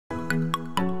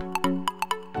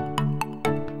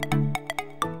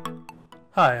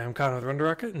Hi, I'm Connor with Render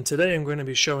Rocket, and today I'm going to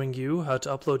be showing you how to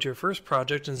upload your first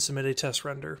project and submit a test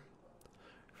render.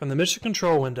 From the Mission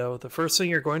Control window, the first thing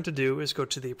you're going to do is go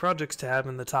to the Projects tab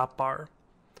in the top bar.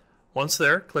 Once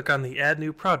there, click on the Add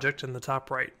New Project in the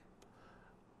top right.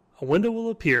 A window will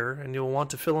appear, and you will want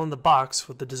to fill in the box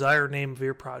with the desired name of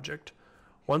your project.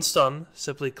 Once done,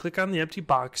 simply click on the empty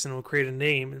box and it will create a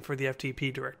name for the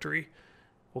FTP directory.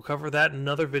 We'll cover that in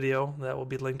another video that will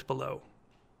be linked below.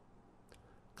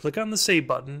 Click on the Save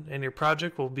button and your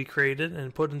project will be created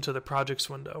and put into the Projects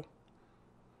window.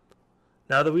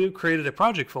 Now that we have created a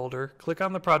project folder, click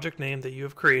on the project name that you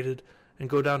have created and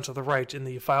go down to the right in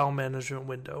the File Management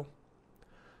window.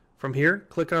 From here,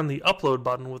 click on the Upload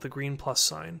button with the green plus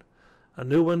sign. A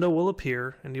new window will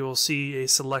appear and you will see a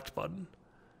Select button.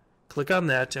 Click on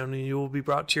that and you will be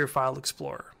brought to your File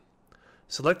Explorer.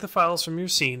 Select the files from your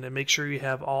scene and make sure you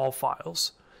have all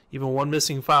files. Even one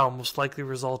missing file most likely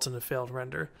results in a failed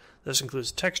render. This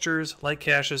includes textures, light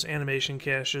caches, animation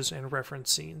caches, and reference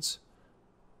scenes.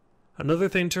 Another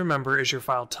thing to remember is your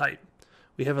file type.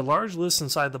 We have a large list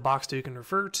inside the box that you can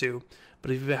refer to,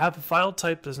 but if you have a file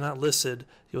type that is not listed,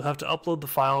 you'll have to upload the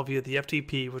file via the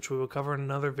FTP, which we will cover in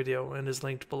another video and is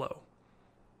linked below.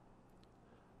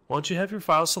 Once you have your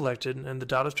file selected and the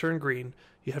dot is turned green,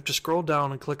 you have to scroll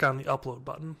down and click on the Upload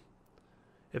button.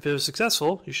 If it was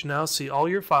successful, you should now see all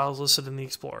your files listed in the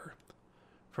Explorer.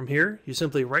 From here, you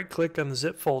simply right-click on the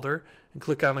zip folder and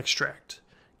click on Extract.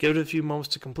 Give it a few moments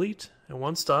to complete, and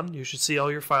once done, you should see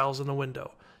all your files in the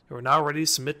window. You are now ready to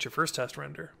submit your first test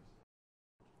render.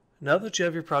 Now that you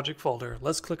have your project folder,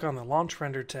 let's click on the Launch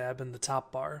Render tab in the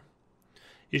top bar.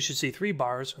 You should see 3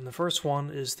 bars, and the first one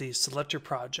is the Select Your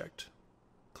Project.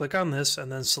 Click on this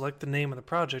and then select the name of the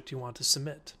project you want to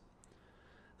submit.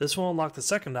 This will unlock the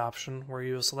second option where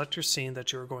you will select your scene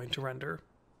that you are going to render.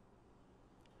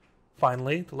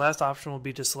 Finally, the last option will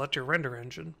be to select your render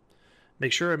engine.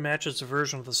 Make sure it matches the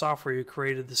version of the software you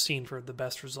created the scene for the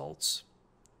best results.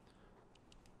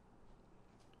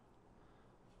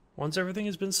 Once everything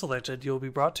has been selected, you will be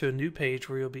brought to a new page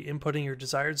where you'll be inputting your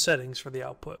desired settings for the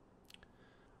output.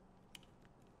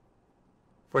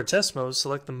 For test mode,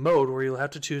 select the mode where you'll have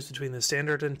to choose between the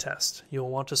standard and test. You will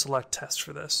want to select test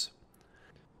for this.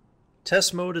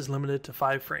 Test mode is limited to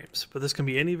 5 frames, but this can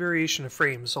be any variation of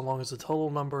frames so long as the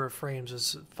total number of frames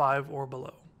is 5 or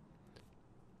below.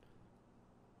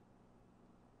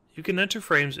 You can enter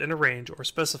frames in a range or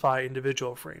specify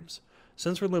individual frames.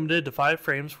 Since we're limited to 5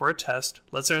 frames for a test,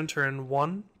 let's enter in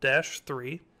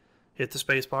 1-3, hit the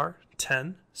spacebar,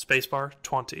 10, spacebar,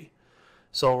 20.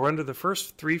 So I'll render the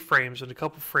first 3 frames and a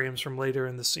couple frames from later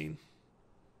in the scene.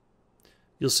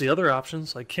 You'll see other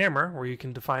options like camera, where you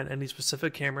can define any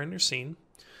specific camera in your scene,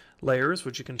 layers,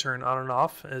 which you can turn on and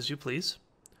off as you please,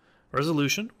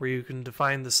 resolution, where you can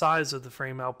define the size of the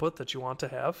frame output that you want to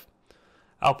have,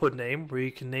 output name, where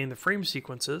you can name the frame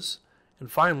sequences,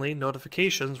 and finally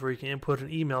notifications, where you can input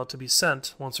an email to be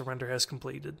sent once a render has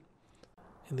completed.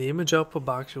 In the image output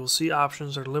box, you will see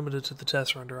options that are limited to the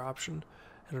test render option.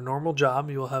 In a normal job,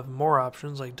 you will have more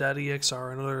options like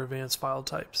 .exr and other advanced file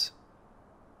types.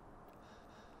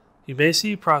 You may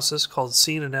see a process called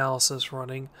scene analysis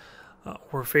running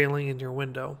or failing in your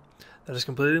window. That is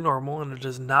completely normal and it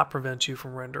does not prevent you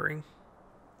from rendering.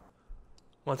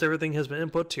 Once everything has been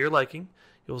input to your liking,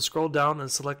 you will scroll down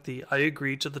and select the I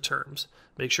agree to the terms.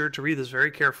 Make sure to read this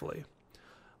very carefully.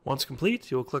 Once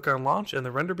complete, you will click on Launch and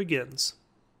the render begins.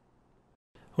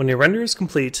 When your render is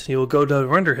complete, you will go to the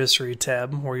Render History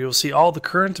tab where you will see all the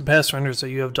current and past renders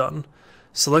that you have done.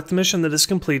 Select the mission that is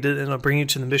completed and it will bring you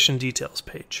to the Mission Details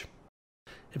page.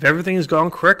 If everything has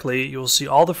gone correctly, you will see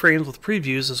all the frames with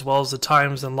previews as well as the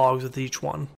times and logs with each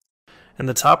one. In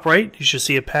the top right, you should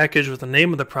see a package with the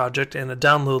name of the project and a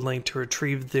download link to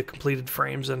retrieve the completed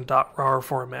frames in .rar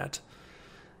format.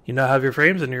 You now have your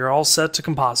frames and you're all set to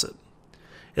composite.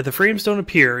 If the frames don't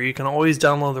appear, you can always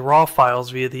download the raw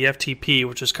files via the FTP,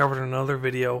 which is covered in another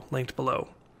video linked below.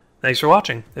 Thanks for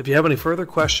watching. If you have any further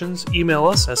questions, email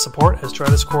us at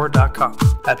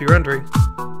support@StratusCore.com. Happy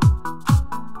rendering!